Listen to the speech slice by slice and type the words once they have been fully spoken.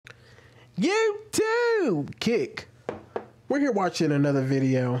YouTube kick. We're here watching another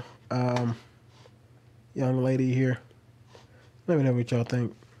video. Young lady here. Let me know what y'all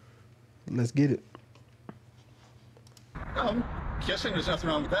think. Let's get it. Kissing, there's nothing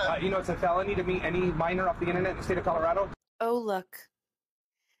wrong with that. You know, it's a felony to meet any minor off the internet in the state of Colorado. Oh, look.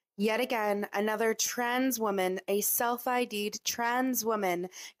 Yet again, another trans woman, a self-ID'd trans woman,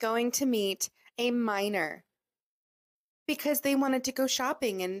 going to meet a minor because they wanted to go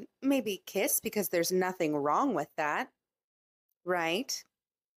shopping and maybe kiss, because there's nothing wrong with that, right?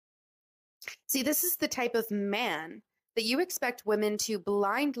 See, this is the type of man that you expect women to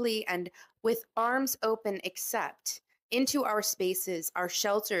blindly and with arms open accept into our spaces, our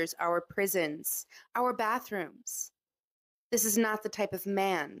shelters, our prisons, our bathrooms. This is not the type of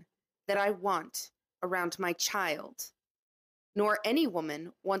man that I want around my child, nor any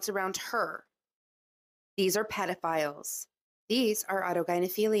woman wants around her. These are pedophiles. These are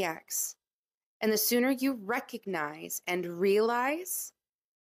autogynephiliacs. And the sooner you recognize and realize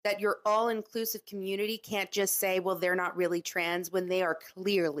that your all-inclusive community can't just say, well, they're not really trans, when they are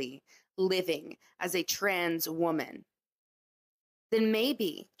clearly living as a trans woman, then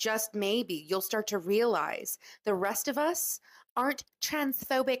maybe, just maybe, you'll start to realize the rest of us aren't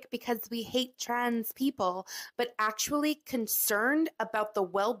transphobic because we hate trans people, but actually concerned about the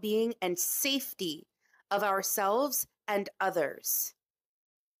well-being and safety of ourselves and others.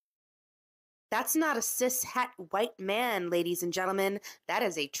 That's not a cis-het white man, ladies and gentlemen. That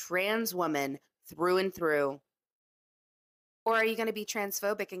is a trans woman through and through. Or are you going to be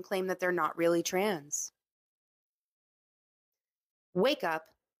transphobic and claim that they're not really trans? Wake up,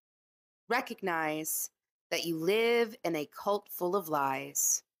 recognize that you live in a cult full of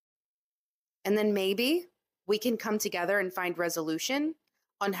lies. And then maybe we can come together and find resolution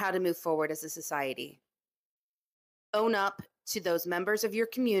on how to move forward as a society. Own up to those members of your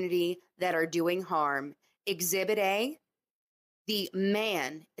community that are doing harm. Exhibit A, the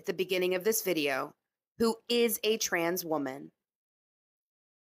man at the beginning of this video who is a trans woman.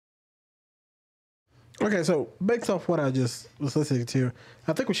 Okay, so based off what I just was listening to,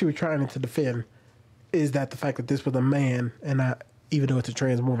 I think what she was trying to defend is that the fact that this was a man, and not, even though it's a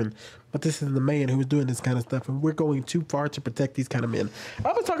trans woman, but this is the man who was doing this kind of stuff, and we're going too far to protect these kind of men.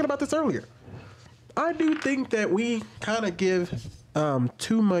 I was talking about this earlier. I do think that we kind of give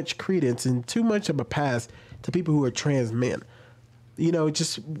too much credence and too much of a pass to people who are trans men. You know,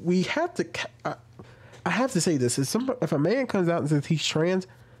 just we have to. I have to say this: if a man comes out and says he's trans,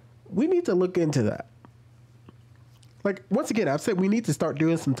 we need to look into that. Like, once again, I've said we need to start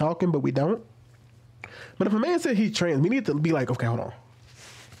doing some talking, but we don't. But if a man said he's trans, we need to be like, okay, hold on.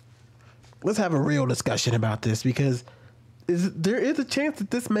 Let's have a real discussion about this, because there is a chance that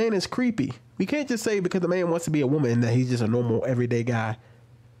this man is creepy. We can't just say because the man wants to be a woman that he's just a normal, everyday guy.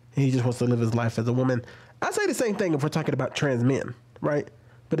 And he just wants to live his life as a woman. I say the same thing if we're talking about trans men, right?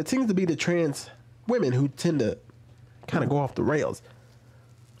 But it seems to be the trans women who tend to kind of go off the rails.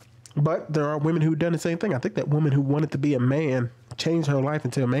 But there are women who've done the same thing. I think that woman who wanted to be a man, changed her life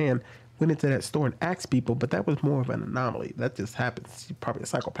into a man, went into that store and asked people, but that was more of an anomaly. That just happens. She's probably a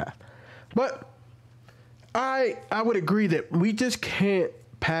psychopath. But I would agree that we just can't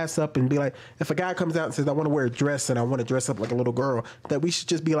pass up and be like, if a guy comes out and says, I want to wear a dress and I want to dress up like a little girl, that we should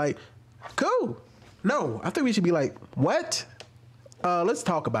just be like, cool. No, I think we should be like, what? Let's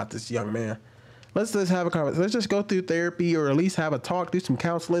talk about this, young man. Let's just have a conversation. Let's just go through therapy, or at least have a talk, do some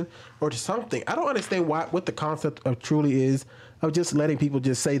counseling or something. I don't understand what the concept of truly is of just letting people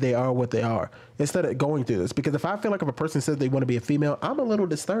just say they are what they are instead of going through this. Because if I feel like if a person says they want to be a female, I'm a little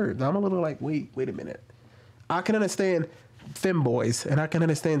disturbed. I'm a little like, wait a minute. I can understand femboys and I can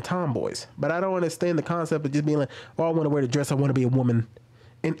understand tomboys, but I don't understand the concept of just being like, oh, I want to wear the dress. I want to be a woman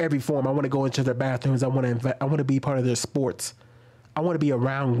in every form. I want to go into their bathrooms. I want to be part of their sports. I want to be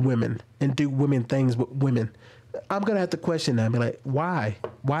around women and do women things with women. I'm going to have to question that and be like, why?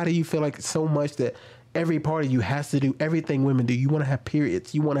 Why do you feel like so much that every part of you has to do everything women do? You want to have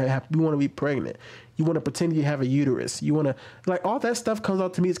periods. You want to be pregnant. You want to pretend you have a uterus. You want to, like, all that stuff comes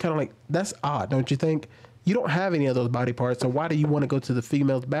out to me. It's kind of like, that's odd, don't you think? You don't have any of those body parts. So why do you want to go to the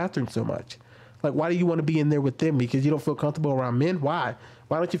female's bathroom so much? Like, why do you want to be in there with them? Because you don't feel comfortable around men? Why?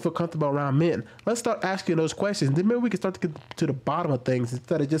 Why don't you feel comfortable around men? Let's start asking those questions. Then maybe we can start to get to the bottom of things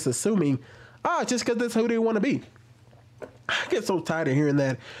instead of just assuming, just because that's who they want to be. I get so tired of hearing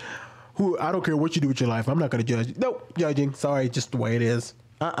that. I don't care what you do with your life. I'm not going to judge. Nope, judging. Sorry, just the way it is.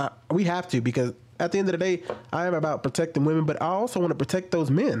 We have to, because at the end of the day, I am about protecting women, but I also want to protect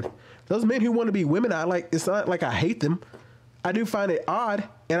those men. Those men who want to be women, it's not like I hate them. I do find it odd,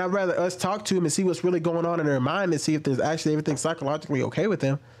 and I'd rather us talk to them and see what's really going on in their mind and see if there's actually everything psychologically okay with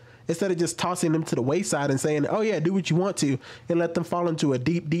them, instead of just tossing them to the wayside and saying, oh yeah, do what you want to, and let them fall into a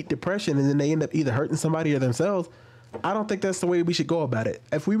deep, deep depression, and then they end up either hurting somebody or themselves. I don't think that's the way we should go about it.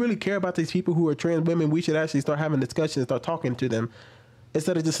 If we really care about these people who are trans women, we should actually start having discussions and start talking to them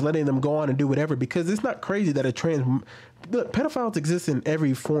instead of just letting them go on and do whatever, because it's not crazy that look, pedophiles exist in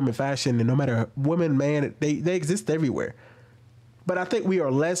every form and fashion, and no matter woman, man, they exist everywhere. But I think we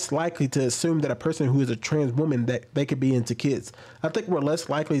are less likely to assume that a person who is a trans woman, that they could be into kids. I think we're less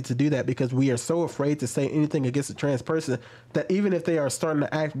likely to do that because we are so afraid to say anything against a trans person that even if they are starting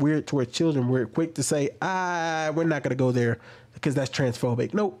to act weird towards children, we're quick to say, we're not going to go there because that's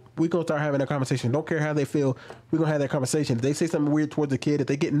transphobic. Nope, we're going to start having that conversation. Don't care how they feel. We're going to have that conversation. If they say something weird towards a kid, if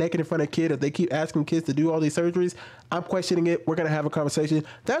they get naked in front of a kid, if they keep asking kids to do all these surgeries, I'm questioning it. We're going to have a conversation.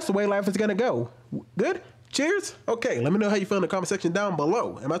 That's the way life is going to go. Good? Cheers. Okay, let me know how you feel in the comment section down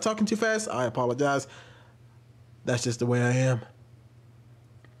below. Am I talking too fast? I apologize. That's just the way I am.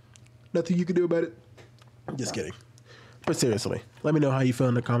 Nothing you can do about it. I'm just kidding. But seriously, let me know how you feel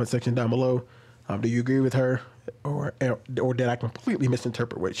in the comment section down below. Do you agree with her, or did I completely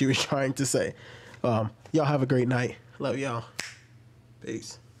misinterpret what she was trying to say? Y'all have a great night. Love y'all.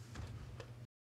 Peace.